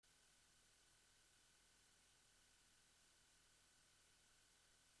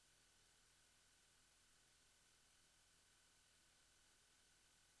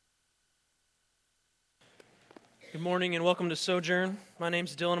Good morning and welcome to Sojourn. My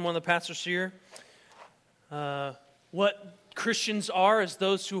name's Dylan. I'm one of the pastors here. What Christians are is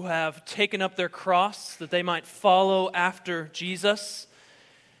those who have taken up their cross that they might follow after Jesus.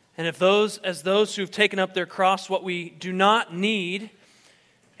 And as those who've taken up their cross, what we do not need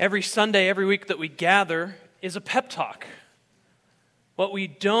every Sunday, every week that we gather is a pep talk. What we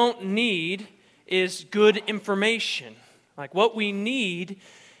don't need is good information. Like what we need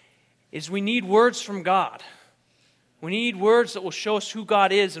is we need words from God. We need words that will show us who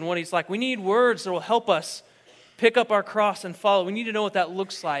God is and what He's like. We need words that will help us pick up our cross and follow. We need to know what that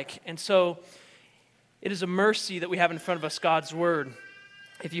looks like. And so it is a mercy that we have in front of us, God's Word.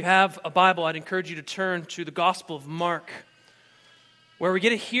 If you have a Bible, I'd encourage you to turn to the Gospel of Mark, where we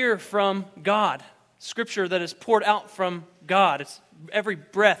get to hear from God, Scripture that is poured out from God. It's every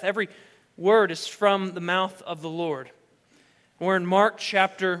breath, every word is from the mouth of the Lord. We're in Mark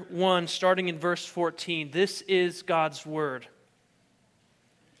chapter 1, starting in verse 14. This is God's Word.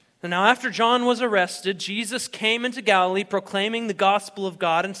 And now after John was arrested, Jesus came into Galilee proclaiming the gospel of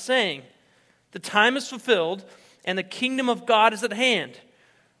God and saying, "The time is fulfilled and the kingdom of God is at hand.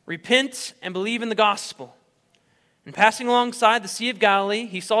 Repent and believe in the gospel." And passing alongside the Sea of Galilee,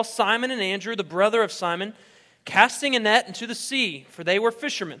 he saw Simon and Andrew, the brother of Simon, casting a net into the sea, for they were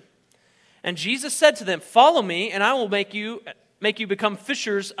fishermen. And Jesus said to them, "Follow me, and I will make you become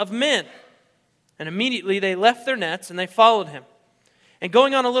fishers of men." And immediately they left their nets and they followed him. And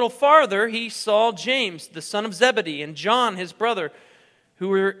going on a little farther, he saw James, the son of Zebedee, and John, his brother, who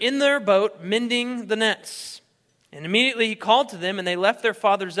were in their boat mending the nets. And immediately he called to them, and they left their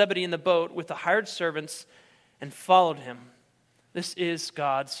father Zebedee in the boat with the hired servants and followed him. This is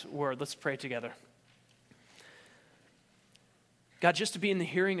God's Word. Let's pray together. God, just to be in the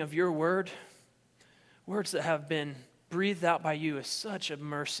hearing of your word, words that have been breathed out by you, is such a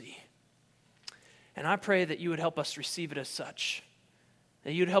mercy. And I pray that you would help us receive it as such,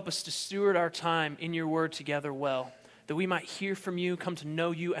 that you would help us to steward our time in your word together well, that we might hear from you, come to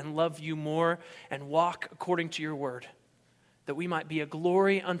know you and love you more, and walk according to your word, that we might be a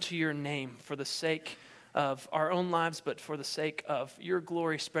glory unto your name for the sake of our own lives, but for the sake of your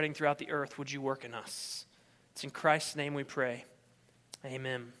glory spreading throughout the earth. Would you work in us? It's in Christ's name we pray.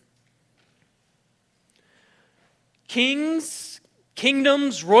 Amen. Kings,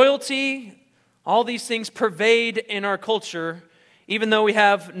 kingdoms, royalty, all these things pervade in our culture, even though we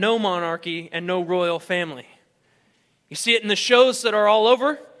have no monarchy and no royal family. You see it in the shows that are all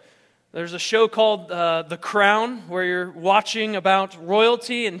over. There's a show called The Crown, where you're watching about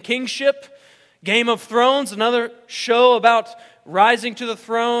royalty and kingship. Game of Thrones, another show about rising to the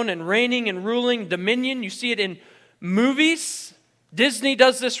throne and reigning and ruling dominion. You see it in movies. Disney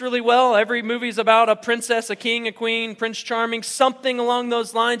does this really well. Every movie is about a princess, a king, a queen, Prince Charming, something along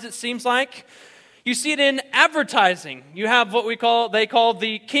those lines, it seems like. You see it in advertising. You have what they call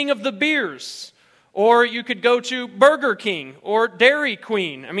the king of the beers. Or you could go to Burger King or Dairy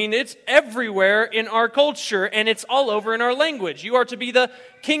Queen. I mean, it's everywhere in our culture, and it's all over in our language. You are to be the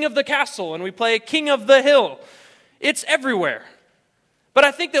king of the castle, and we play king of the hill. It's everywhere. But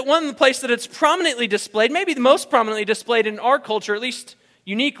I think that one place that it's prominently displayed, maybe the most prominently displayed in our culture, at least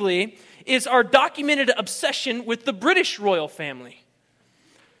uniquely, is our documented obsession with the British royal family.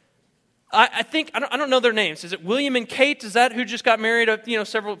 I think, I don't know their names. Is it William and Kate? Is that who just got married 3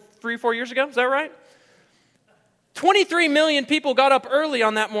 or 4 years ago? Is that right? 23 million people got up early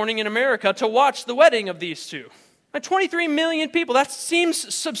on that morning in America to watch the wedding of these two. 23 million people. That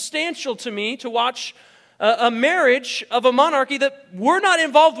seems substantial to me, to watch a marriage of a monarchy that we're not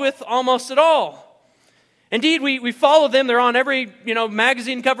involved with almost at all. Indeed, we follow them. They're on every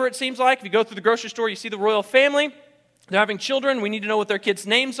magazine cover, it seems like. If you go through the grocery store, you see the royal family. They're having children. We need to know what their kids'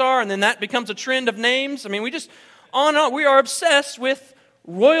 names are, and then that becomes a trend of names. I mean, we are obsessed with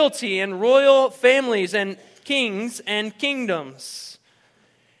royalty and royal families and kings and kingdoms.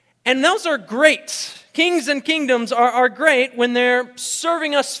 And those are great. Kings and kingdoms are great when they're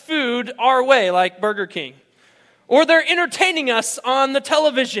serving us food our way, like Burger King. Or they're entertaining us on the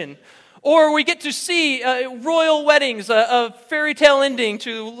television. Or we get to see royal weddings, a fairy tale ending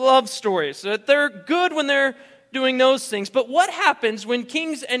to love stories. They're good when they're doing those things. But what happens when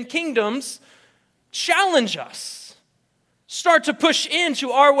kings and kingdoms challenge us? Start to push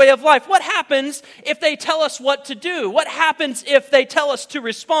into our way of life? What happens if they tell us what to do? What happens if they tell us to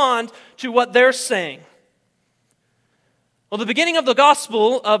respond to what they're saying? Well, the beginning of the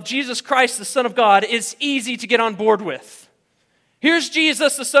gospel of Jesus Christ, the Son of God, is easy to get on board with. Here's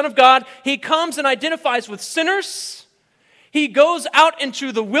Jesus, the Son of God. He comes and identifies with sinners. He goes out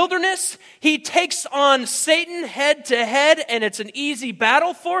into the wilderness. He takes on Satan head to head, and it's an easy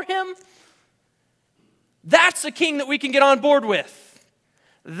battle for him. That's a king that we can get on board with.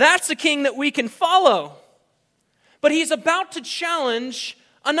 That's a king that we can follow. But he's about to challenge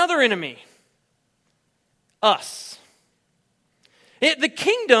another enemy, us. The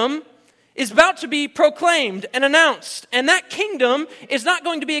kingdom is about to be proclaimed and announced. And that kingdom is not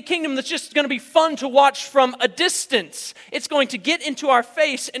going to be a kingdom that's just going to be fun to watch from a distance. It's going to get into our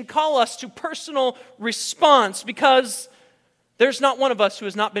face and call us to personal response, because there's not one of us who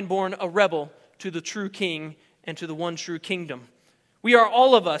has not been born a rebel to the true king and to the one true kingdom. We are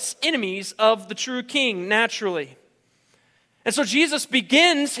all of us enemies of the true king, naturally. And so Jesus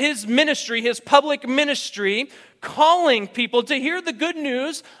begins his ministry, his public ministry, calling people to hear the good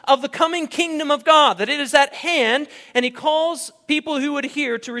news of the coming kingdom of God, that it is at hand, and he calls people who would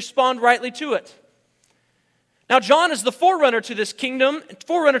hear to respond rightly to it. Now, John is the forerunner to this kingdom,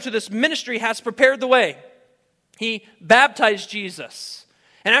 forerunner to this ministry, has prepared the way. He baptized Jesus.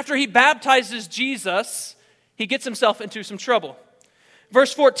 And after he baptizes Jesus, he gets himself into some trouble.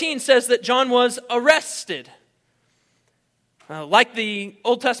 Verse 14 says that John was arrested. Like the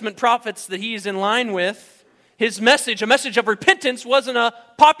Old Testament prophets that he's in line with, his message, a message of repentance, wasn't a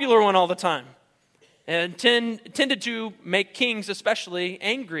popular one all the time. And tended to make kings especially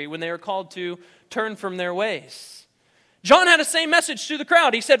angry when they were called to turn from their ways. John had the same message to the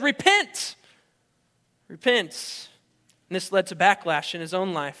crowd. He said, repent. Repent. And this led to backlash in his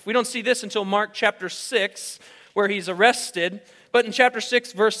own life. We don't see this until Mark chapter 6, where he's arrested. But in chapter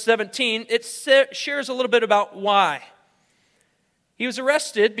 6, verse 17, it shares a little bit about why. He was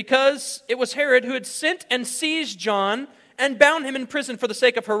arrested because it was Herod who had sent and seized John and bound him in prison for the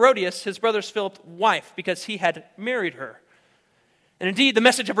sake of Herodias, his brother Philip's wife, because he had married her. And indeed, the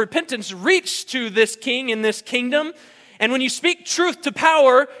message of repentance reached to this king in this kingdom. And when you speak truth to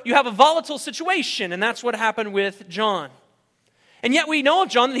power, you have a volatile situation. And that's what happened with John. And yet we know of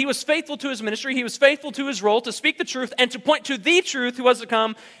John that he was faithful to his ministry. He was faithful to his role to speak the truth and to point to the truth who was to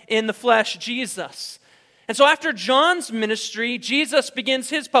come in the flesh, Jesus. And so after John's ministry, Jesus begins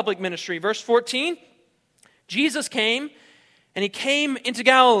his public ministry. Verse 14, Jesus came, and he came into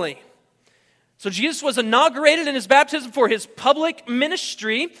Galilee. So Jesus was inaugurated in his baptism for his public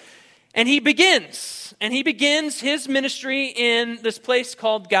ministry, and he begins his ministry in this place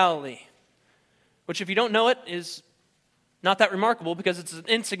called Galilee, which, if you don't know it, is not that remarkable because it's an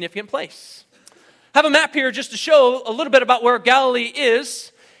insignificant place. I have a map here just to show a little bit about where Galilee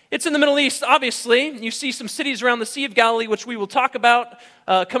is. It's in the Middle East, obviously. You see some cities around the Sea of Galilee, which we will talk about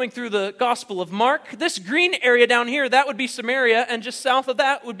coming through the Gospel of Mark. This green area down here, that would be Samaria, and just south of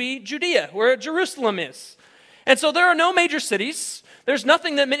that would be Judea, where Jerusalem is. And so there are no major cities. There's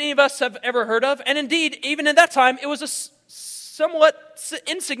nothing that many of us have ever heard of. And indeed, even at that time, it was a somewhat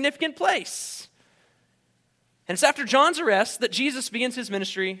insignificant place. And it's after John's arrest that Jesus begins his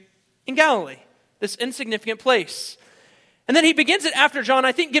ministry in Galilee, this insignificant place. And then he begins it after John,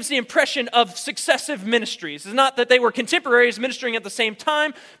 I think, gives the impression of successive ministries. It's not that they were contemporaries ministering at the same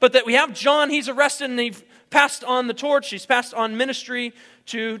time, but that we have John, he's arrested, and he's passed on the torch, he's passed on ministry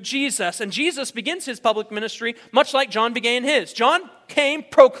to Jesus. And Jesus begins his public ministry much like John began his. John came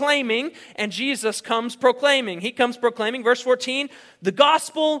proclaiming, and Jesus comes proclaiming. He comes proclaiming, verse 14, the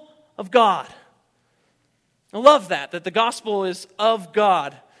gospel of God. I love that the gospel is of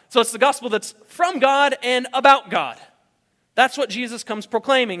God. So it's the gospel that's from God and about God. That's what Jesus comes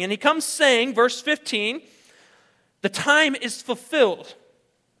proclaiming. And he comes saying, verse 15, the time is fulfilled,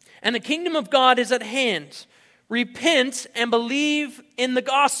 and the kingdom of God is at hand. Repent and believe in the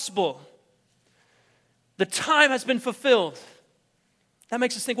gospel. The time has been fulfilled. That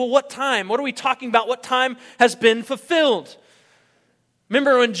makes us think, well, what time? What are we talking about? What time has been fulfilled?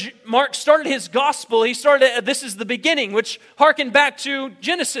 Remember when Mark started his gospel, he started, this is the beginning, which harkened back to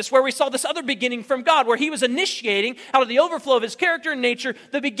Genesis, where we saw this other beginning from God, where he was initiating, out of the overflow of his character and nature,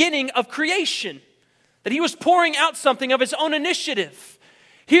 the beginning of creation. That he was pouring out something of his own initiative.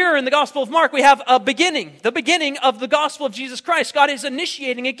 Here in the Gospel of Mark, we have a beginning, the beginning of the gospel of Jesus Christ. God is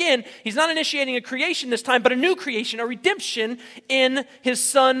initiating again. He's not initiating a creation this time, but a new creation, a redemption in his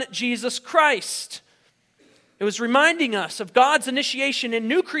Son, Jesus Christ. It was reminding us of God's initiation in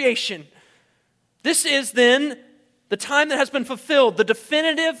new creation. This is then the time that has been fulfilled, the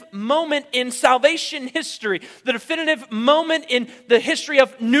definitive moment in salvation history, the definitive moment in the history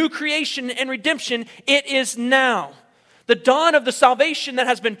of new creation and redemption. It is now. The dawn of the salvation that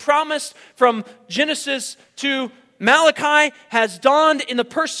has been promised from Genesis to Malachi has dawned in the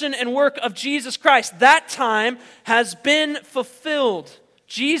person and work of Jesus Christ. That time has been fulfilled.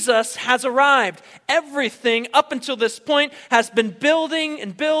 Jesus has arrived. Everything up until this point has been building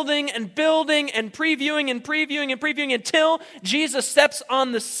and building and building and previewing and previewing and previewing until Jesus steps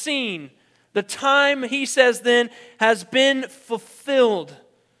on the scene. The time, he says then, has been fulfilled.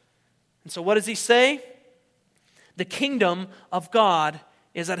 And so what does he say? The kingdom of God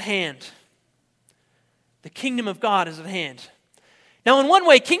is at hand. The kingdom of God is at hand. Now, in one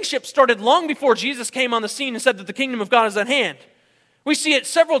way, kingship started long before Jesus came on the scene and said that the kingdom of God is at hand. We see it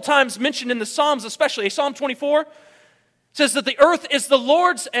several times mentioned in the Psalms, especially. Psalm 24 says that the earth is the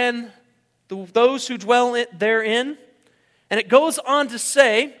Lord's and those who dwell therein. And it goes on to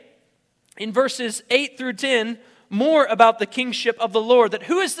say, in verses 8 through 10, more about the kingship of the Lord. That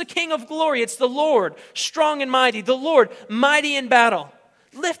who is the King of glory? It's the Lord, strong and mighty. The Lord, mighty in battle.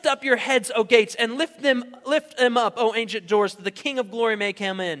 Lift up your heads, O gates, and lift them up, O ancient doors, that the King of glory may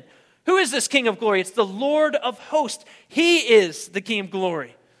come in. Who is this King of glory? It's the Lord of hosts. He is the King of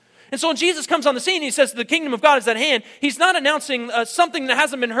glory. And so when Jesus comes on the scene, he says the kingdom of God is at hand. He's not announcing something that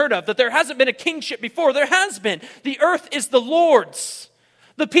hasn't been heard of, that there hasn't been a kingship before. There has been. The earth is the Lord's.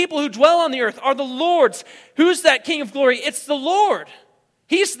 The people who dwell on the earth are the Lord's. Who's that King of glory? It's the Lord.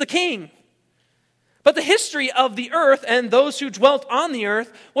 He's the King. But the history of the earth and those who dwelt on the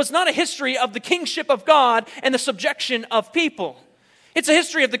earth was not a history of the kingship of God and the subjection of people. It's a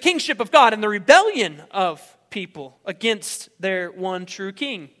history of the kingship of God and the rebellion of people against their one true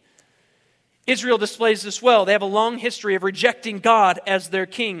king. Israel displays this well. They have a long history of rejecting God as their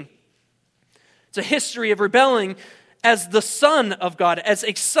king. It's a history of rebelling as the son of God. As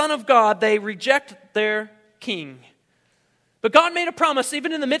a son of God, they reject their king. But God made a promise,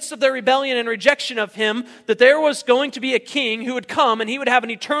 even in the midst of their rebellion and rejection of him, that there was going to be a king who would come and he would have an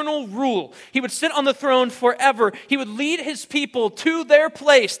eternal rule. He would sit on the throne forever. He would lead his people to their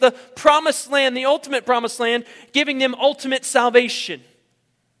place, the promised land, the ultimate promised land, giving them ultimate salvation.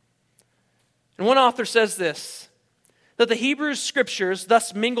 And one author says this, that the Hebrew scriptures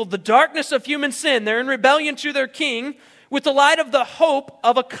thus mingled the darkness of human sin, they're in rebellion to their king, with the light of the hope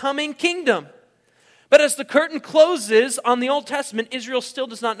of a coming kingdom. But as the curtain closes on the Old Testament, Israel still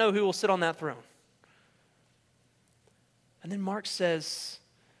does not know who will sit on that throne. And then Mark says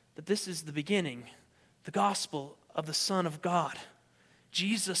that this is the beginning, the gospel of the Son of God.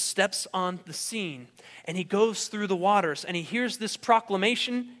 Jesus steps on the scene and he goes through the waters and he hears this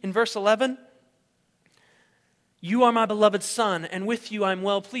proclamation in verse 11. You are my beloved Son, and with you I am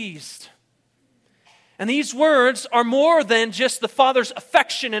well pleased. And these words are more than just the Father's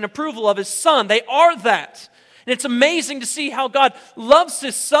affection and approval of his Son. They are that. And it's amazing to see how God loves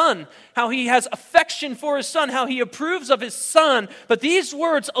his Son, how he has affection for his Son, how he approves of his Son. But these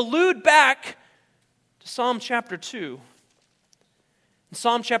words allude back to Psalm chapter 2. In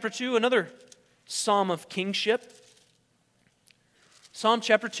Psalm chapter 2, another psalm of kingship. Psalm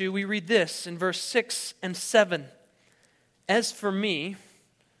chapter 2, we read this in verse 6 and 7. As for me,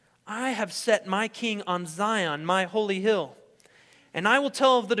 I have set my king on Zion, my holy hill, and I will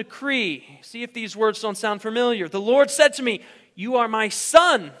tell of the decree. See if these words don't sound familiar. The Lord said to me, you are my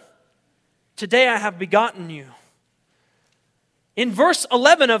son. Today I have begotten you. In verse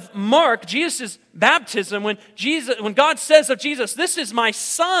 11 of Mark, Jesus' baptism, when God says of Jesus, this is my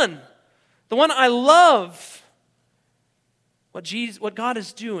son, the one I love, what God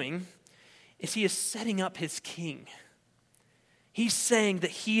is doing is he is setting up his king. He's saying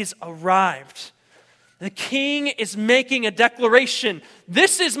that he has arrived. The king is making a declaration.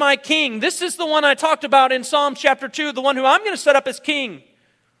 This is my king. This is the one I talked about in Psalm chapter 2, the one who I'm going to set up as king.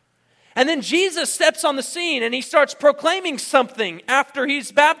 And then Jesus steps on the scene and he starts proclaiming something after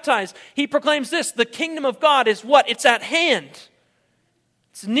he's baptized. He proclaims this, the kingdom of God is what? It's at hand.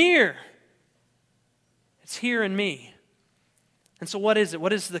 It's near. It's here in me. And so what is it?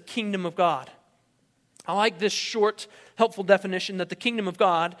 What is the kingdom of God? I like this short, helpful definition that the kingdom of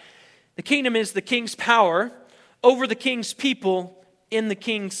God, the kingdom is the king's power over the king's people in the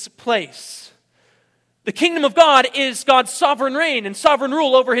king's place. The kingdom of God is God's sovereign reign and sovereign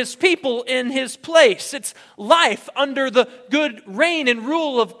rule over his people in his place. It's life under the good reign and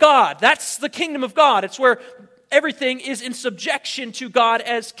rule of God. That's the kingdom of God. It's where everything is in subjection to God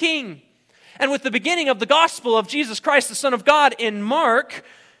as king. And with the beginning of the gospel of Jesus Christ, the Son of God, in Mark,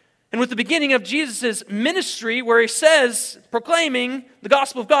 and with the beginning of Jesus' ministry, where he says, proclaiming the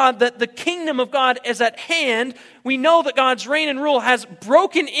gospel of God, that the kingdom of God is at hand, we know that God's reign and rule has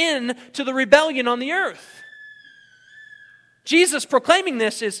broken in to the rebellion on the earth. Jesus proclaiming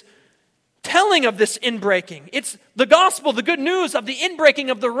this is telling of this inbreaking. It's the gospel, the good news of the inbreaking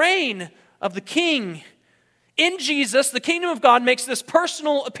of the reign of the king. In Jesus, the kingdom of God makes this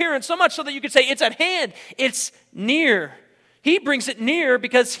personal appearance, so much so that you could say it's at hand, it's near. He brings it near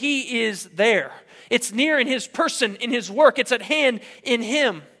because he is there. It's near in his person, in his work. It's at hand in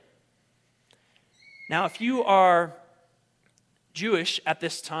him. Now, if you are Jewish at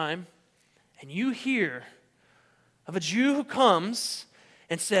this time, and you hear of a Jew who comes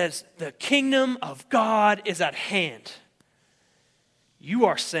and says, the kingdom of God is at hand, you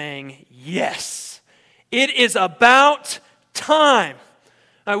are saying, yes, it is about time.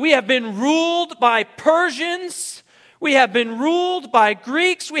 We have been ruled by Persians. We have been ruled by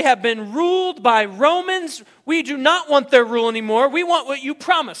Greeks. We have been ruled by Romans. We do not want their rule anymore. We want what you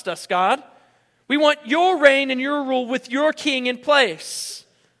promised us, God. We want your reign and your rule with your king in place.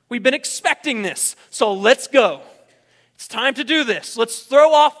 We've been expecting this, so let's go. It's time to do this. Let's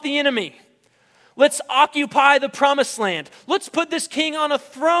throw off the enemy. Let's occupy the promised land. Let's put this king on a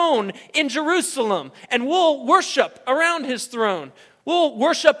throne in Jerusalem, and we'll worship around his throne. We'll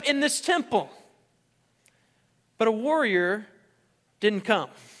worship in this temple. But a warrior didn't come.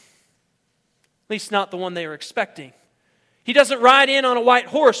 At least not the one they were expecting. He doesn't ride in on a white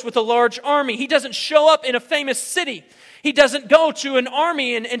horse with a large army. He doesn't show up in a famous city. He doesn't go to an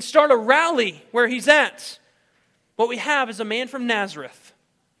army and start a rally where he's at. What we have is a man from Nazareth,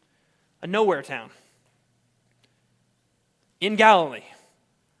 a nowhere town, in Galilee,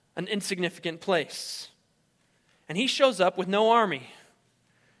 an insignificant place. And he shows up with no army.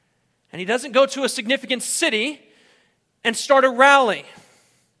 And he doesn't go to a significant city and start a rally.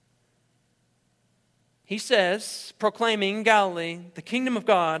 He says, proclaiming in Galilee, the kingdom of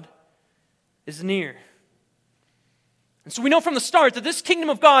God is near. And so we know from the start that this kingdom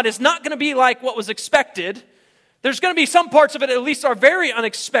of God is not going to be like what was expected. There's going to be some parts of it at least are very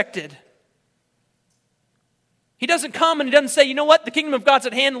unexpected. He doesn't come and he doesn't say, you know what, the kingdom of God's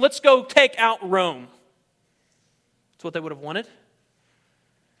at hand, let's go take out Rome. That's what they would have wanted.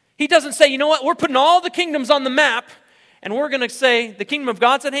 He doesn't say, you know what, we're putting all the kingdoms on the map and we're going to say, the kingdom of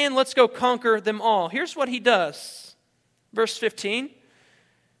God's at hand, let's go conquer them all. Here's what he does. Verse 15,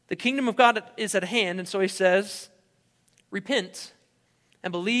 the kingdom of God is at hand, and so he says, repent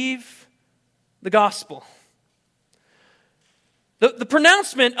and believe the gospel. The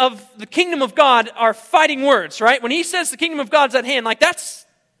pronouncement of the kingdom of God are fighting words, right? When he says the kingdom of God's at hand, like that's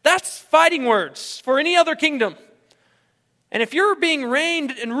fighting words for any other kingdom. And if you're being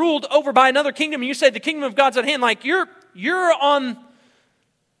reigned and ruled over by another kingdom and you say the kingdom of God's at hand, like you're on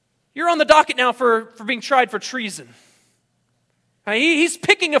the docket now for being tried for treason. He's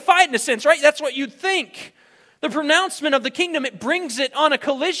picking a fight in a sense, right? That's what you'd think. The pronouncement of the kingdom, it brings it on a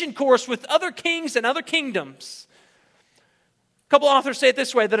collision course with other kings and other kingdoms. A couple authors say it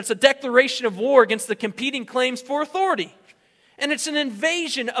this way, that it's a declaration of war against the competing claims for authority. And it's an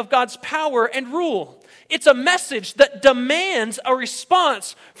invasion of God's power and rule. It's a message that demands a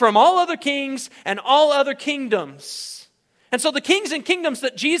response from all other kings and all other kingdoms. And so the kings and kingdoms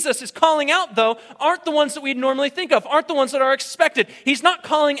that Jesus is calling out, though, aren't the ones that we'd normally think of, aren't the ones that are expected. He's not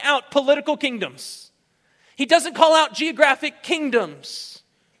calling out political kingdoms. He doesn't call out geographic kingdoms.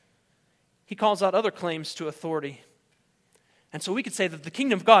 He calls out other claims to authority. And so we could say that the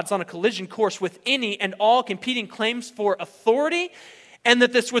kingdom of God's on a collision course with any and all competing claims for authority, and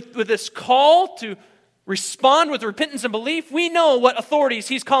that with this call to respond with repentance and belief, we know what authorities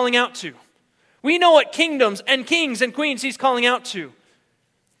he's calling out to. We know what kingdoms and kings and queens he's calling out to.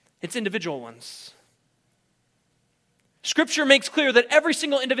 It's individual ones. Scripture makes clear that every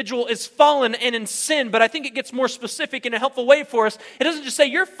single individual is fallen and in sin, but I think it gets more specific in a helpful way for us. It doesn't just say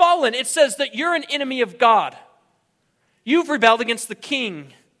you're fallen, it says that you're an enemy of God. You've rebelled against the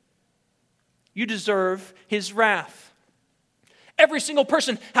king. You deserve his wrath. Every single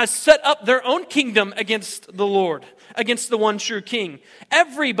person has set up their own kingdom against the Lord, against the one true king.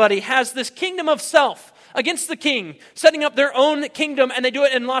 Everybody has this kingdom of self against the king, setting up their own kingdom, and they do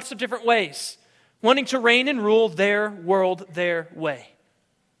it in lots of different ways, wanting to reign and rule their world their way.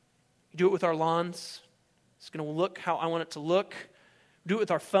 We do it with our lawns. It's going to look how I want it to look. Do it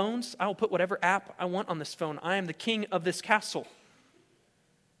with our phones. I will put whatever app I want on this phone. I am the king of this castle.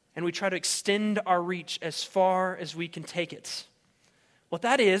 And we try to extend our reach as far as we can take it. What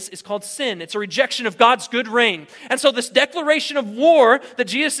that is called sin. It's a rejection of God's good reign. And so this declaration of war that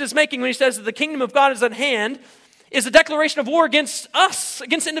Jesus is making when he says that the kingdom of God is at hand is a declaration of war against us,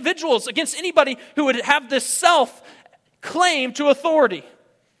 against individuals, against anybody who would have this self-claim to authority,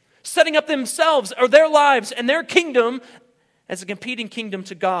 setting up themselves or their lives and their kingdom as a competing kingdom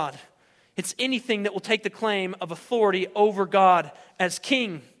to God. It's anything that will take the claim of authority over God as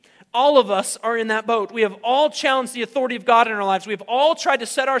king. All of us are in that boat. We have all challenged the authority of God in our lives. We have all tried to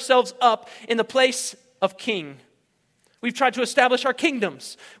set ourselves up in the place of king. We've tried to establish our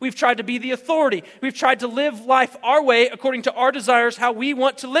kingdoms. We've tried to be the authority. We've tried to live life our way according to our desires, how we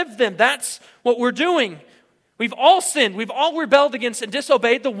want to live them. That's what we're doing. We've all sinned. We've all rebelled against and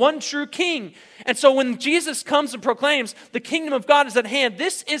disobeyed the one true king. And so when Jesus comes and proclaims the kingdom of God is at hand,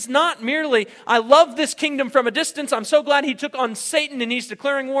 this is not merely, I love this kingdom from a distance. I'm so glad he took on Satan and he's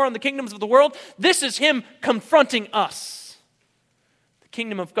declaring war on the kingdoms of the world. This is him confronting us. The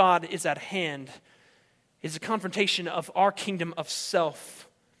kingdom of God is at hand. It's a confrontation of our kingdom of self.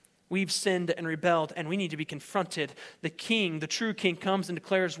 We've sinned and rebelled, and we need to be confronted. The king, the true king, comes and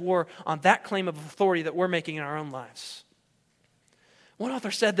declares war on that claim of authority that we're making in our own lives. One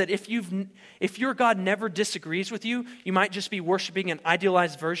author said that if your God never disagrees with you, you might just be worshiping an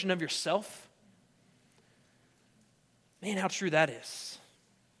idealized version of yourself. Man, how true that is.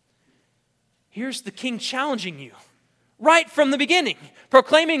 Here's the king challenging you right from the beginning.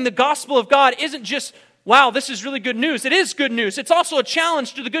 Proclaiming the gospel of God isn't just, wow, this is really good news. It is good news. It's also a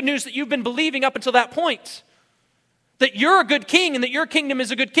challenge to the good news that you've been believing up until that point. That you're a good king and that your kingdom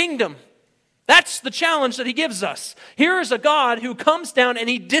is a good kingdom. That's the challenge that he gives us. Here is a God who comes down and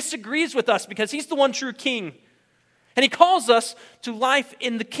he disagrees with us because he's the one true king. And he calls us to life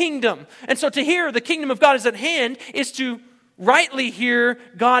in the kingdom. And so to hear the kingdom of God is at hand is to rightly hear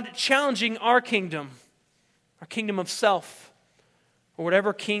God challenging our kingdom of self. Or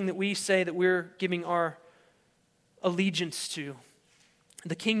whatever king that we say that we're giving our allegiance to.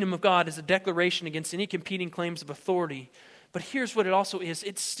 The kingdom of God is a declaration against any competing claims of authority. But here's what it also is.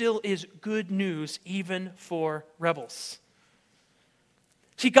 It still is good news even for rebels.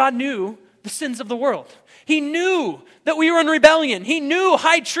 See, God knew the sins of the world. He knew that we were in rebellion. He knew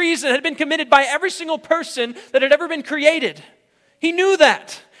high treason had been committed by every single person that had ever been created. He knew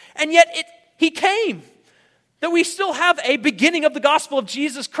that. And yet he came. That we still have a beginning of the gospel of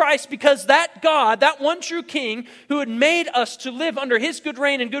Jesus Christ because that God, that one true king who had made us to live under his good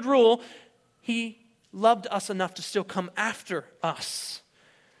reign and good rule, he loved us enough to still come after us.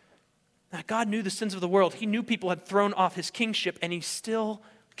 Now, God knew the sins of the world. He knew people had thrown off his kingship and he still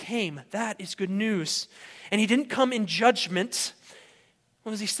came. That is good news. And he didn't come in judgment.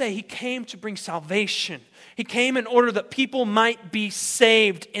 What does he say? He came to bring salvation. He came in order that people might be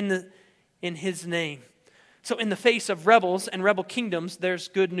saved in his name. So in the face of rebels and rebel kingdoms, there's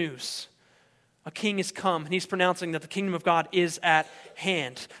good news. A king has come, and he's pronouncing that the kingdom of God is at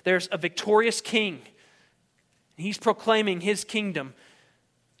hand. There's a victorious king. He's proclaiming his kingdom.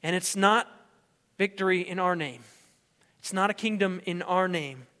 And it's not victory in our name. It's not a kingdom in our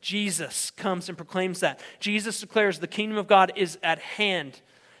name. Jesus comes and proclaims that. Jesus declares the kingdom of God is at hand.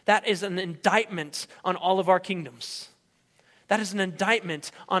 That is an indictment on all of our kingdoms. That is an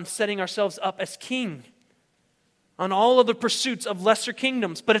indictment on setting ourselves up as king. On all of the pursuits of lesser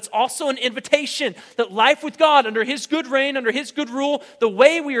kingdoms. But it's also an invitation that life with God, under his good reign, under his good rule, the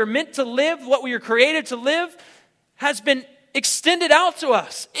way we are meant to live, what we are created to live, has been extended out to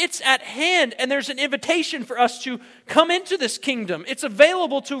us. It's at hand, and there's an invitation for us to come into this kingdom. It's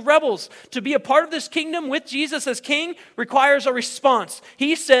available to rebels. To be a part of this kingdom with Jesus as king requires a response.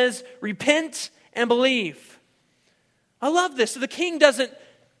 He says, repent and believe. I love this. So the king doesn't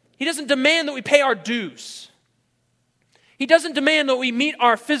demand that we pay our dues. He doesn't demand that we meet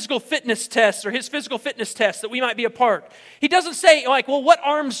our physical fitness tests or his physical fitness tests that we might be a part. He doesn't say, like, well, what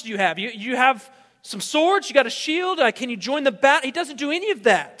arms do you have? You have some swords? You got a shield? Can you join the battle? He doesn't do any of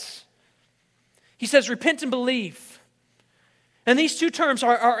that. He says, repent and believe. And these two terms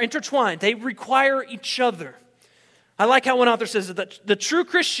are intertwined. They require each other. I like how one author says that the true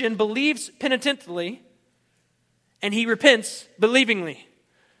Christian believes penitently and he repents believingly.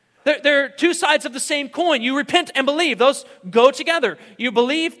 There are two sides of the same coin. You repent and believe. Those go together. You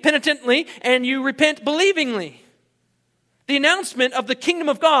believe penitently and you repent believingly. The announcement of the kingdom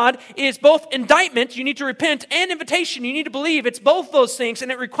of God is both indictment, you need to repent, and invitation, you need to believe. It's both those things,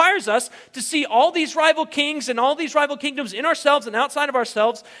 and it requires us to see all these rival kings and all these rival kingdoms in ourselves and outside of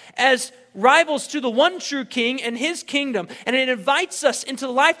ourselves as rivals to the one true king and his kingdom. And it invites us into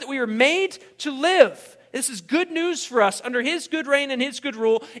the life that we were made to live. This is good news for us under his good reign and his good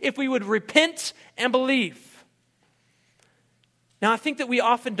rule if we would repent and believe. Now, I think that we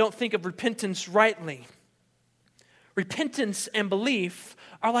often don't think of repentance rightly. Repentance and belief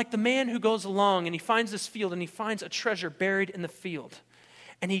are like the man who goes along and he finds this field and he finds a treasure buried in the field.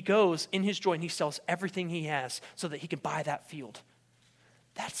 And he goes in his joy and he sells everything he has so that he can buy that field.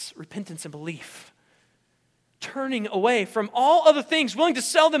 That's repentance and belief. Turning away from all other things, willing to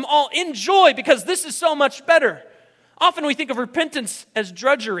sell them all in joy because this is so much better. Often we think of repentance as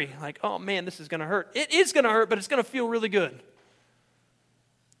drudgery, like, oh man, this is going to hurt. It is going to hurt, but it's going to feel really good.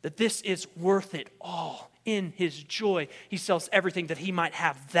 That this is worth it all. In his joy, he sells everything that he might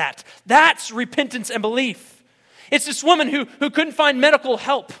have that. That's repentance and belief. It's this woman who couldn't find medical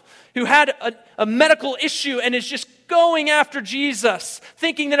help. who had a medical issue and is just going after Jesus,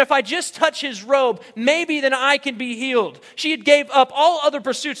 thinking that if I just touch his robe, maybe then I can be healed. She had gave up all other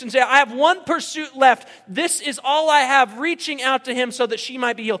pursuits and said, I have one pursuit left. This is all I have, reaching out to him so that she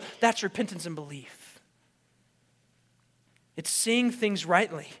might be healed. That's repentance and belief. It's seeing things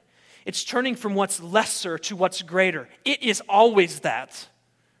rightly. It's turning from what's lesser to what's greater. It is always that.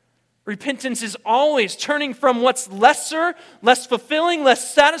 Repentance is always turning from what's lesser, less fulfilling,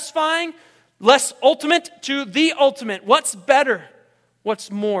 less satisfying, less ultimate to the ultimate. What's better? What's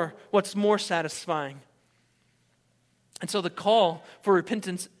more satisfying? And so the call for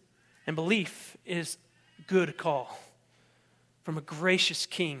repentance and belief is a good call from a gracious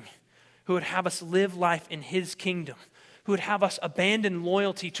King who would have us live life in his kingdom, who would have us abandon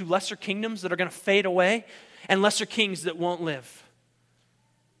loyalty to lesser kingdoms that are going to fade away and lesser kings that won't live,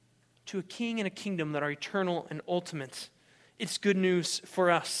 to a king and a kingdom that are eternal and ultimate. It's good news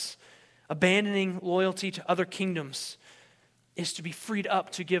for us. Abandoning loyalty to other kingdoms is to be freed up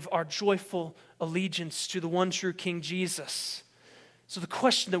to give our joyful allegiance to the one true King, Jesus. So the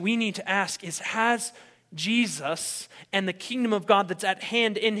question that we need to ask is, has Jesus and the kingdom of God that's at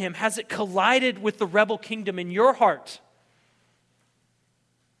hand in him, has it collided with the rebel kingdom in your heart?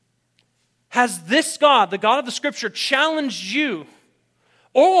 Has this God, the God of the Scripture, challenged you?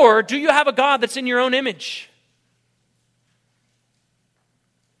 Or do you have a God that's in your own image?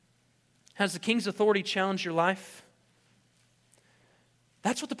 Has the king's authority challenged your life?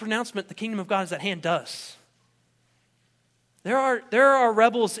 That's what the pronouncement, the kingdom of God is at hand, does. There are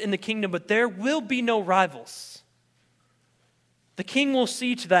rebels in the kingdom, but there will be no rivals. The king will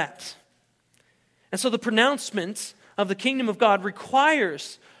see to that. And so the pronouncement of the kingdom of God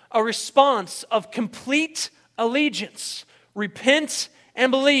requires a response of complete allegiance. Repent and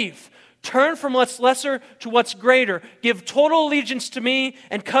believe. Turn from what's lesser to what's greater. Give total allegiance to me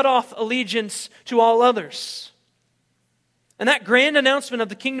and cut off allegiance to all others. And that grand announcement of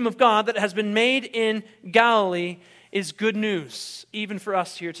the kingdom of God that has been made in Galilee is good news, even for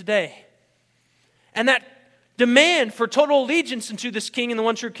us here today. And that demand for total allegiance into this king and the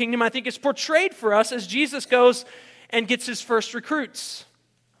one true kingdom, I think, is portrayed for us as Jesus goes and gets his first recruits.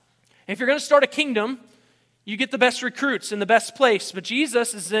 If you're going to start a kingdom, you get the best recruits in the best place. But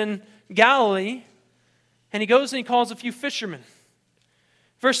Jesus is in Galilee, and he goes and he calls a few fishermen.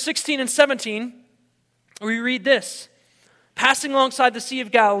 Verse 16 and 17, we read this. Passing alongside the Sea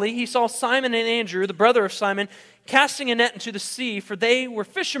of Galilee, he saw Simon and Andrew, the brother of Simon, casting a net into the sea, for they were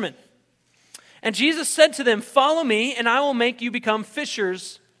fishermen. And Jesus said to them, follow me, and I will make you become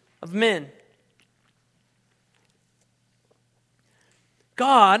fishers of men.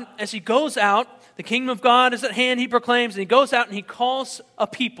 God, as he goes out, the kingdom of God is at hand, he proclaims, and he goes out and he calls a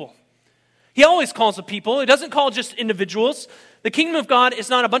people. He always calls a people. He doesn't call just individuals. The kingdom of God is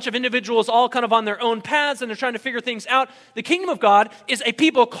not a bunch of individuals all kind of on their own paths and they're trying to figure things out. The kingdom of God is a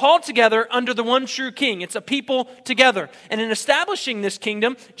people called together under the one true king. It's a people together. And in establishing this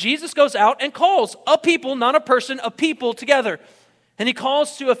kingdom, Jesus goes out and calls a people, not a person, a people together. And he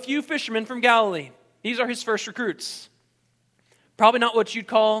calls to a few fishermen from Galilee. These are his first recruits. Probably not what you'd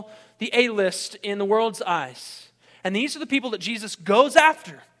call the A-list in the world's eyes. And these are the people that Jesus goes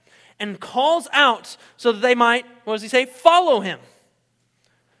after and calls out so that they might, what does he say? Follow him.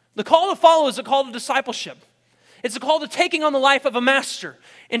 The call to follow is a call to discipleship. It's a call to taking on the life of a master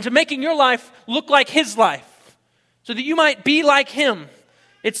and to making your life look like his life so that you might be like him.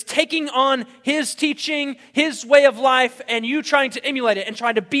 It's taking on his teaching, his way of life, and you trying to emulate it and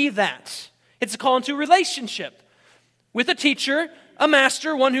trying to be that. It's a call into relationship with a teacher, a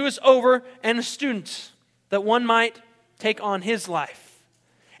master, one who is over, and a student, that one might take on his life.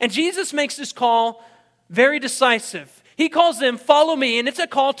 And Jesus makes this call very decisive. He calls them, follow me, and it's a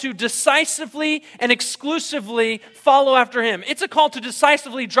call to decisively and exclusively follow after him. It's a call to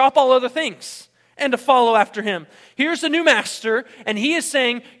decisively drop all other things and to follow after him. Here's a new master, and he is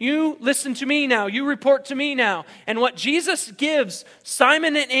saying, you listen to me now, you report to me now. And what Jesus gives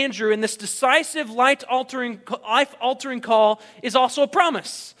Simon and Andrew in this decisive, life-altering call is also a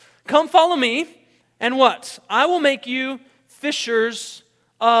promise. Come follow me, and what? I will make you fishers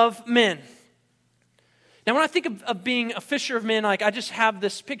of men. Now, when I think of being a fisher of men, like I just have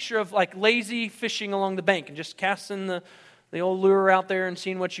this picture of like lazy fishing along the bank and just casting the old lure out there and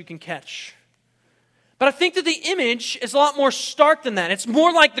seeing what you can catch. But I think that the image is a lot more stark than that. It's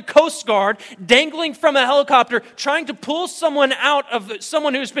more like the Coast Guard dangling from a helicopter, trying to pull someone out of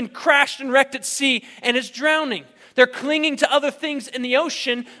someone who's been crashed and wrecked at sea and is drowning. They're clinging to other things in the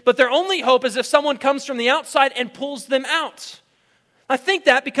ocean, but their only hope is if someone comes from the outside and pulls them out. I think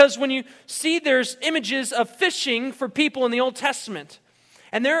that because when you see there's images of fishing for people in the Old Testament,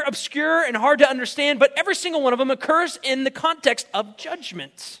 And they're obscure and hard to understand, but every single one of them occurs in the context of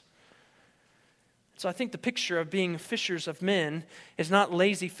judgment. So I think the picture of being fishers of men is not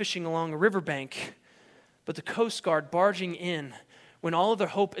lazy fishing along a riverbank, but the Coast Guard barging in when all of their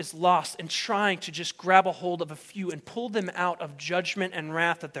hope is lost and trying to just grab a hold of a few and pull them out of judgment and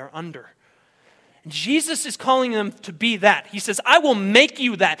wrath that they're under. And Jesus is calling them to be that. He says, I will make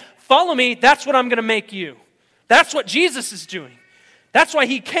you that. Follow me, that's what I'm going to make you. That's what Jesus is doing. That's why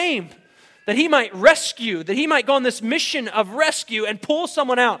he came, that he might rescue, that he might go on this mission of rescue and pull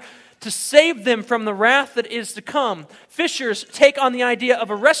someone out to save them from the wrath that is to come. Fishers take on the idea of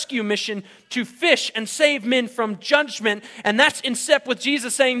a rescue mission to fish and save men from judgment, and that's in step with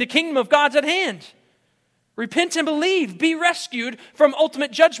Jesus saying the kingdom of God's at hand. Repent and believe, be rescued from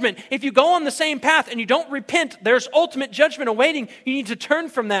ultimate judgment. If you go on the same path and you don't repent, there's ultimate judgment awaiting. You need to turn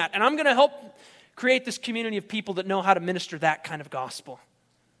from that, and I'm going to help create this community of people that know how to minister that kind of gospel.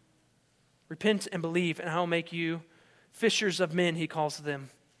 Repent and believe, and I'll make you fishers of men, he calls them.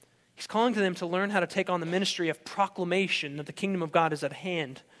 He's calling to them to learn how to take on the ministry of proclamation that the kingdom of God is at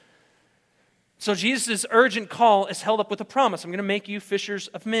hand. So Jesus' urgent call is held up with a promise. I'm going to make you fishers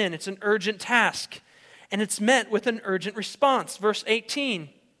of men. It's an urgent task, and it's met with an urgent response. Verse 18,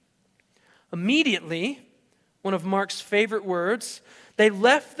 immediately, one of Mark's favorite words, they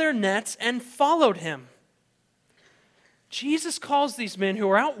left their nets and followed him. Jesus calls these men who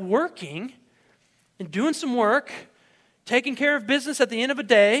are out working and doing some work, taking care of business at the end of a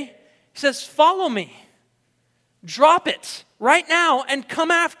day. He says, follow me. Drop it right now and come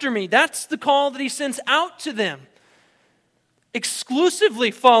after me. That's the call that he sends out to them.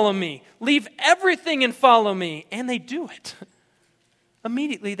 Exclusively follow me. Leave everything and follow me. And they do it.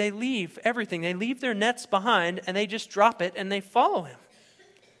 Immediately they leave everything. They leave their nets behind and they just drop it and they follow him.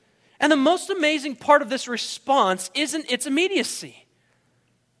 And the most amazing part of this response isn't its immediacy.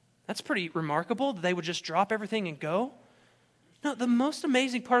 That's pretty remarkable that they would just drop everything and go. No, the most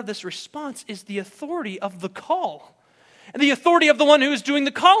amazing part of this response is the authority of the call. And the authority of the one who is doing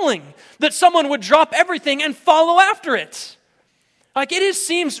the calling. That someone would drop everything and follow after it. Like it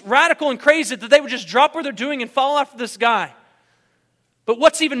seems radical and crazy that they would just drop what they're doing and follow after this guy. But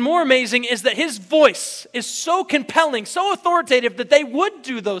what's even more amazing is that his voice is so compelling, so authoritative that they would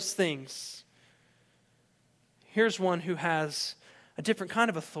do those things. Here's one who has a different kind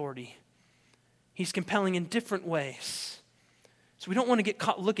of authority. He's compelling in different ways. So we don't want to get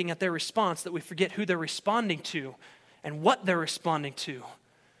caught looking at their response that we forget who they're responding to and what they're responding to.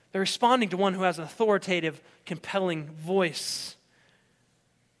 They're responding to one who has an authoritative, compelling voice.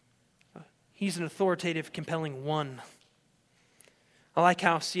 He's an authoritative, compelling one. I like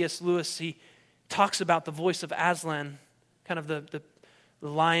how C.S. Lewis, he talks about the voice of Aslan, kind of the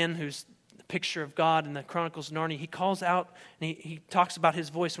lion who's the picture of God in the Chronicles of Narnia. He calls out and he talks about his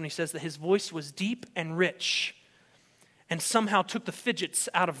voice when he says that his voice was deep and rich and somehow took the fidgets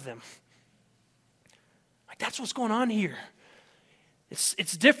out of them. Like that's what's going on here.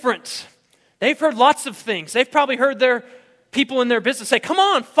 It's different. They've heard lots of things. They've probably heard their people in their business say, come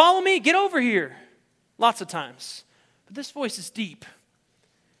on, follow me, get over here. Lots of times. But this voice is deep.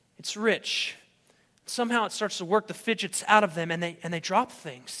 It's rich. Somehow it starts to work the fidgets out of them and they drop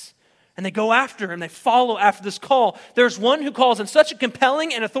things. And they go after him. They follow after this call. There's one who calls in such a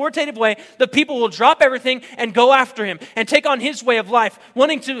compelling and authoritative way that people will drop everything and go after him and take on his way of life,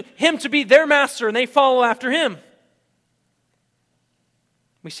 wanting him to be their master, and they follow after him.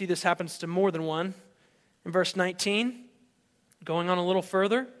 We see this happens to more than one. In verse 19, going on a little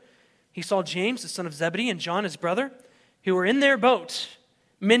further, he saw James, the son of Zebedee, and John, his brother, who were in their boat,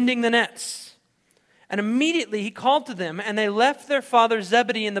 mending the nets. And immediately he called to them, and they left their father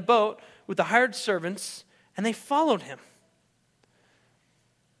Zebedee in the boat with the hired servants, and they followed him.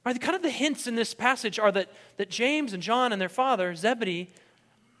 Right, kind of the hints in this passage are that James and John and their father, Zebedee,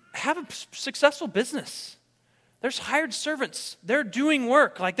 have a successful business. There's hired servants. They're doing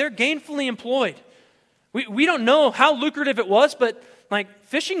work. Like they're gainfully employed. We don't know how lucrative it was, but like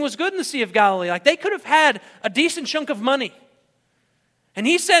fishing was good in the Sea of Galilee. Like they could have had a decent chunk of money. And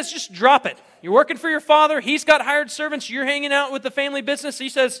he says, just drop it. You're working for your father. He's got hired servants. You're hanging out with the family business. He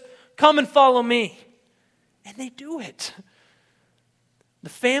says, come and follow me. And they do it. The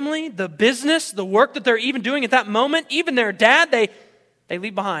family, the business, the work that they're even doing at that moment, even their dad, they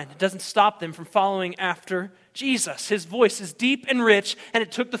leave behind. It doesn't stop them from following after Jesus. His voice is deep and rich, and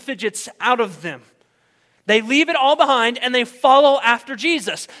it took the fidgets out of them. They leave it all behind and they follow after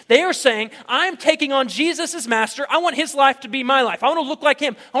Jesus. They are saying, I'm taking on Jesus as master. I want his life to be my life. I want to look like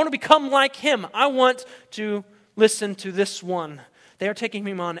him. I want to become like him. I want to listen to this one. They are taking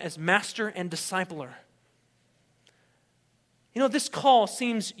him on as master and discipler. You know, this call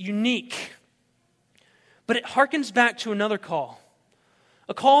seems unique, but it harkens back to another call,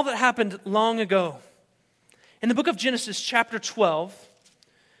 a call that happened long ago. In the book of Genesis, chapter 12,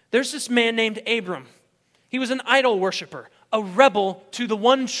 there's this man named Abram. He was an idol worshiper, a rebel to the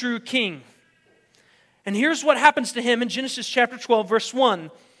one true king. And here's what happens to him in Genesis chapter 12, verse 1.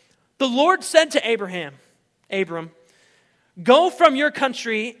 The Lord said to Abram, go from your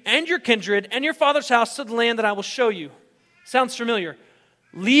country and your kindred and your father's house to the land that I will show you. Sounds familiar.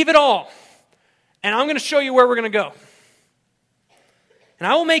 Leave it all, and I'm going to show you where we're going to go. And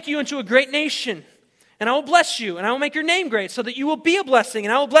I will make you into a great nation, and I will bless you, and I will make your name great so that you will be a blessing,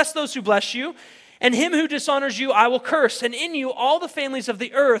 and I will bless those who bless you, and him who dishonors you I will curse, and in you all the families of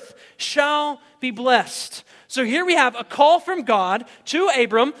the earth shall be blessed. So here we have a call from God to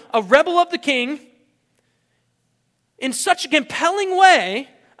Abram, a rebel of the king, in such a compelling way,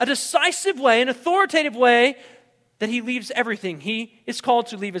 a decisive way, an authoritative way, that he leaves everything. He is called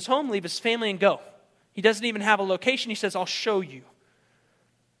to leave his home, leave his family, and go. He doesn't even have a location. He says, I'll show you.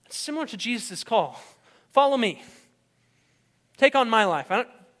 It's similar to Jesus' call. Follow me. Take on my life.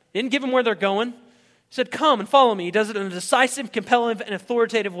 Didn't give them where they're going. He said, come and follow me. He does it in a decisive, compelling, and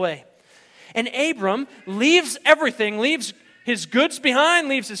authoritative way. And Abram leaves everything, leaves his goods behind,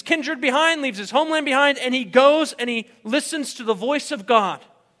 leaves his kindred behind, leaves his homeland behind, and he goes and he listens to the voice of God.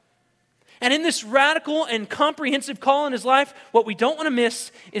 And in this radical and comprehensive call in his life, what we don't want to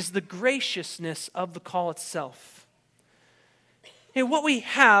miss is the graciousness of the call itself. And what we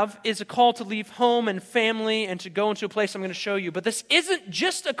have is a call to leave home and family and to go into a place I'm going to show you. But this isn't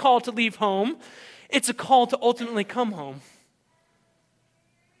just a call to leave home. It's a call to ultimately come home.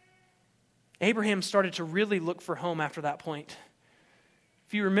 Abraham started to really look for home after that point.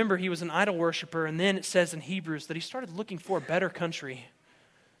 If you remember, he was an idol worshiper, and then it says in Hebrews that he started looking for a better country,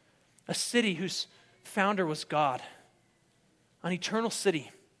 a city whose founder was God, an eternal city.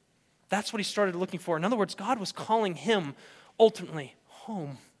 That's what he started looking for. In other words, God was calling him ultimately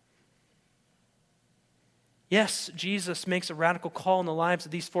home. Yes, Jesus makes a radical call in the lives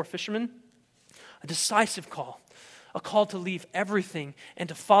of these four fishermen, a decisive call, a call to leave everything and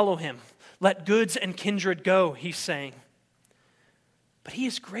to follow him. Let goods and kindred go, he's saying. But he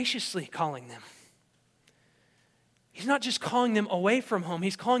is graciously calling them. He's not just calling them away from home,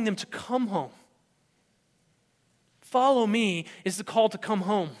 he's calling them to come home. Follow me is the call to come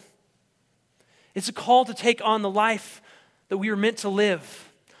home. It's a call to take on the life that we were meant to live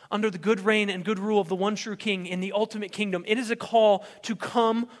under the good reign and good rule of the one true King in the ultimate kingdom. It is a call to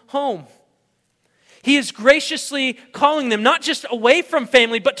come home. He is graciously calling them not just away from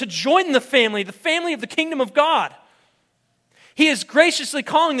family, but to join the family of the kingdom of God. He is graciously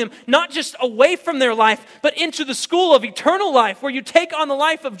calling them not just away from their life, but into the school of eternal life where you take on the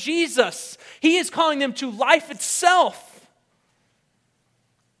life of Jesus. He is calling them to life itself.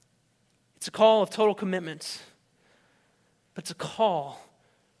 It's a call of total commitment, but it's a call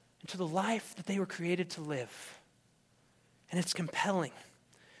into the life that they were created to live. And it's compelling.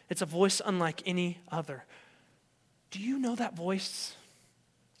 It's a voice unlike any other. Do you know that voice?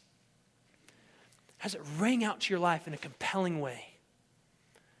 Has it rang out to your life in a compelling way,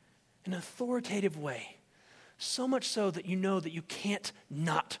 an authoritative way, so much so that you know that you can't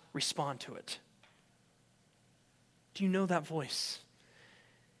not respond to it? Do you know that voice?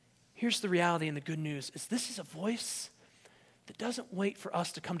 Here's the reality and the good news is this is a voice that doesn't wait for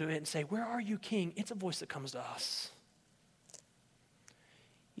us to come to it and say, "Where are you, King?" It's a voice that comes to us.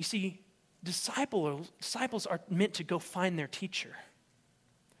 You see, disciples are meant to go find their teacher.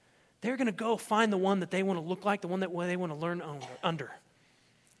 They're going to go find the one that they want to look like, the one that they want to learn under.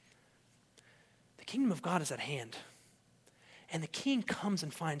 The kingdom of God is at hand. And the king comes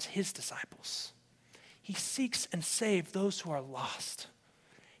and finds his disciples. He seeks and saves those who are lost.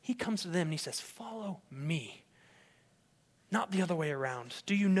 He comes to them and he says, "Follow me." Not the other way around.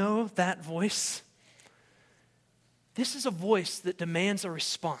 Do you know that voice? This is a voice that demands a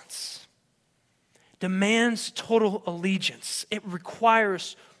response, demands total allegiance. It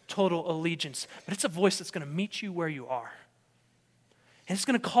requires total allegiance, but it's a voice that's going to meet you where you are. And it's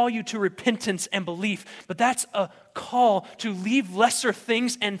going to call you to repentance and belief, but that's a call to leave lesser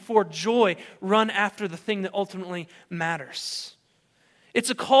things and for joy run after the thing that ultimately matters. It's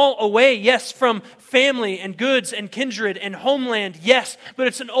a call away, yes, from family and goods and kindred and homeland, yes, but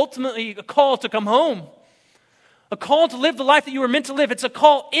it's ultimately a call to come home. A call to live the life that you were meant to live. It's a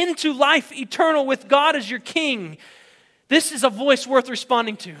call into life eternal with God as your King. This is a voice worth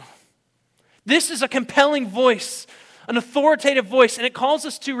responding to. This is a compelling voice, an authoritative voice, and it calls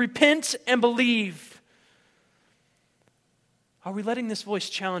us to repent and believe. Are we letting this voice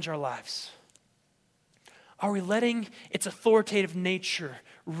challenge our lives? Are we letting its authoritative nature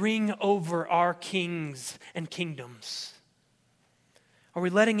ring over our kings and kingdoms? Are we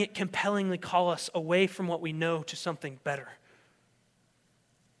letting it compellingly call us away from what we know to something better?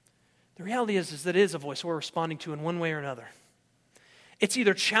 The reality is that it is a voice we're responding to in one way or another. It's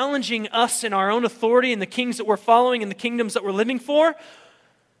either challenging us in our own authority and the kings that we're following and the kingdoms that we're living for,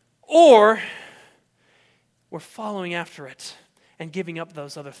 or we're following after it and giving up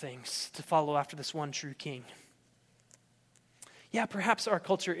those other things to follow after this one true king. Yeah, perhaps our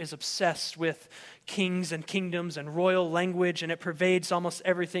culture is obsessed with kings and kingdoms and royal language, and it pervades almost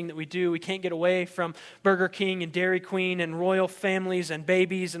everything that we do. We can't get away from Burger King and Dairy Queen and royal families and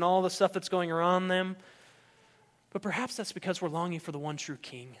babies and all the stuff that's going around them. But perhaps that's because we're longing for the one true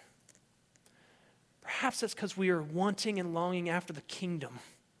king. Perhaps that's because we are wanting and longing after the kingdom.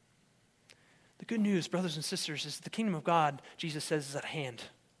 The good news, brothers and sisters, is the kingdom of God, Jesus says, is at hand.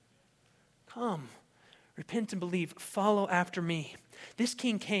 Come. Repent and believe, follow after me. This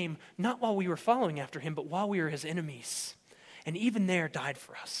king came not while we were following after him, but while we were his enemies. And even there died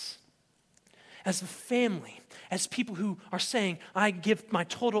for us. As a family, as people who are saying, I give my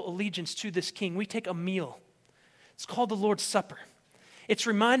total allegiance to this king, we take a meal. It's called the Lord's Supper. It's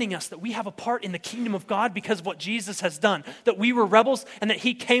reminding us that we have a part in the kingdom of God because of what Jesus has done, that we were rebels and that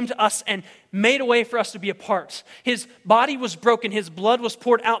he came to us and made a way for us to be a part. His body was broken, his blood was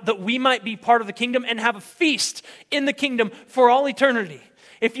poured out that we might be part of the kingdom and have a feast in the kingdom for all eternity.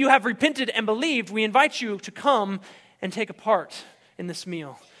 If you have repented and believed, we invite you to come and take a part in this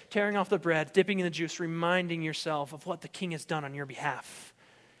meal, tearing off the bread, dipping in the juice, reminding yourself of what the king has done on your behalf.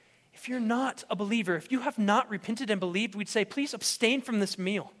 If you're not a believer, if you have not repented and believed, we'd say, please abstain from this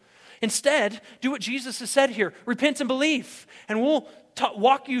meal. Instead, do what Jesus has said here. Repent and believe. And we'll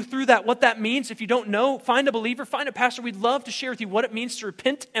walk you through that, what that means. If you don't know, find a believer, find a pastor. We'd love to share with you what it means to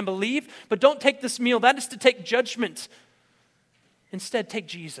repent and believe. But don't take this meal. That is to take judgment. Instead, take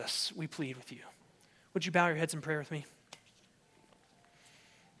Jesus, we plead with you. Would you bow your heads in prayer with me?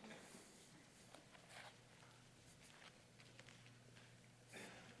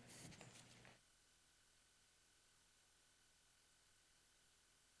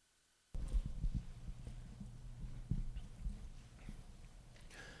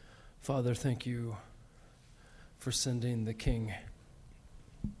 Father, thank you for sending the King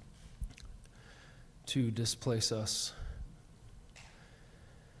to displace us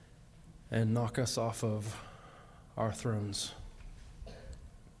and knock us off of our thrones. It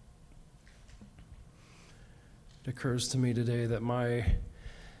occurs to me today that my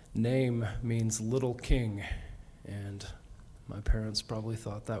name means little king, and my parents probably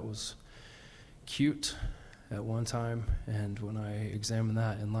thought that was cute at one time, and when I examine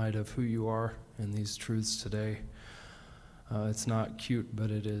that in light of who you are and these truths today, it's not cute, but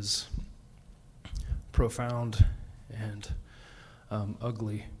it is profound and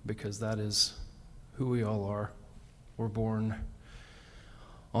ugly, because that is who we all are. We're born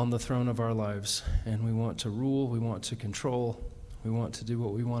on the throne of our lives, and we want to rule, we want to control, we want to do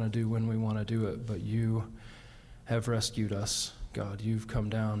what we want to do when we want to do it, but you have rescued us, God. You've come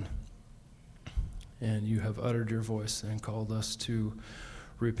down and you have uttered your voice and called us to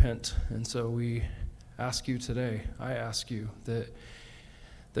repent. And so we ask you today, I ask you, that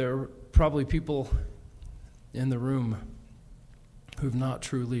there are probably people in the room who've not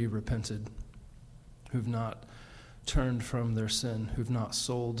truly repented, who've not turned from their sin, who've not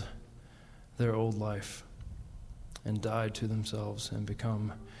sold their old life and died to themselves and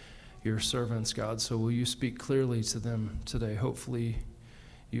become your servants, God. So will you speak clearly to them today? Hopefully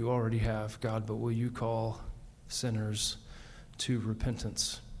you already have, God, but will you call sinners to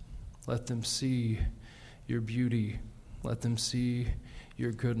repentance? Let them see your beauty. Let them see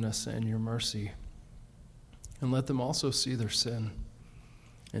your goodness and your mercy. And let them also see their sin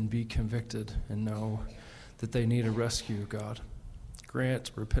and be convicted and know that they need a rescue, God.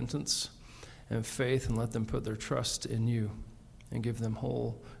 Grant repentance and faith, and let them put their trust in you and give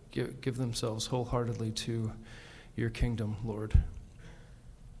themselves wholeheartedly to your kingdom, Lord.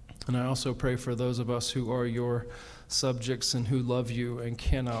 And I also pray for those of us who are your subjects and who love you and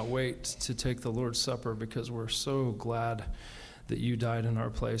cannot wait to take the Lord's Supper, because we're so glad that you died in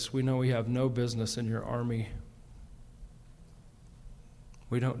our place. We know we have no business in your army.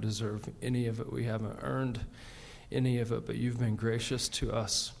 We don't deserve any of it. We haven't earned any of it, but you've been gracious to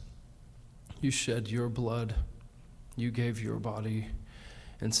us. You shed your blood. You gave your body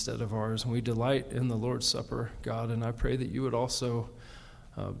instead of ours. And we delight in the Lord's Supper, God, and I pray that you would also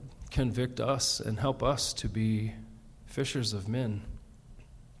convict us and help us to be fishers of men,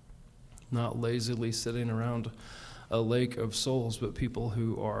 not lazily sitting around a lake of souls, but people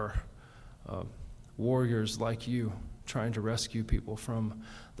who are warriors like you trying to rescue people from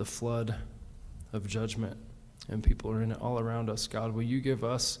the flood of judgment, and people are in it all around us. God, will you give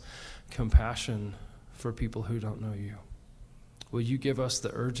us compassion for people who don't know you? Will you give us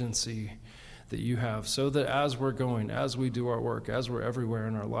the urgency that you have, so that as we're going, as we do our work, as we're everywhere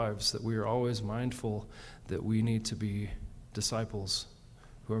in our lives, that we are always mindful that we need to be disciples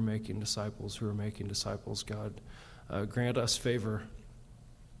who are making disciples, God. Grant us favor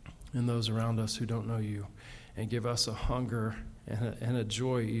in those around us who don't know you, and give us a hunger and a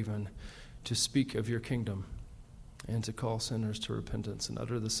joy even to speak of your kingdom and to call sinners to repentance and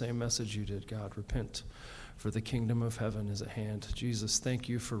utter the same message you did, God. Repent, for the kingdom of heaven is at hand. Jesus, thank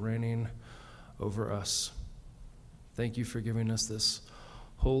you for reigning over us. Thank you for giving us this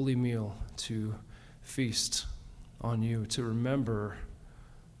holy meal to feast on you, to remember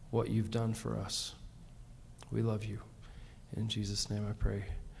what you've done for us. We love you. In Jesus' name I pray.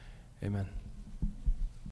 Amen.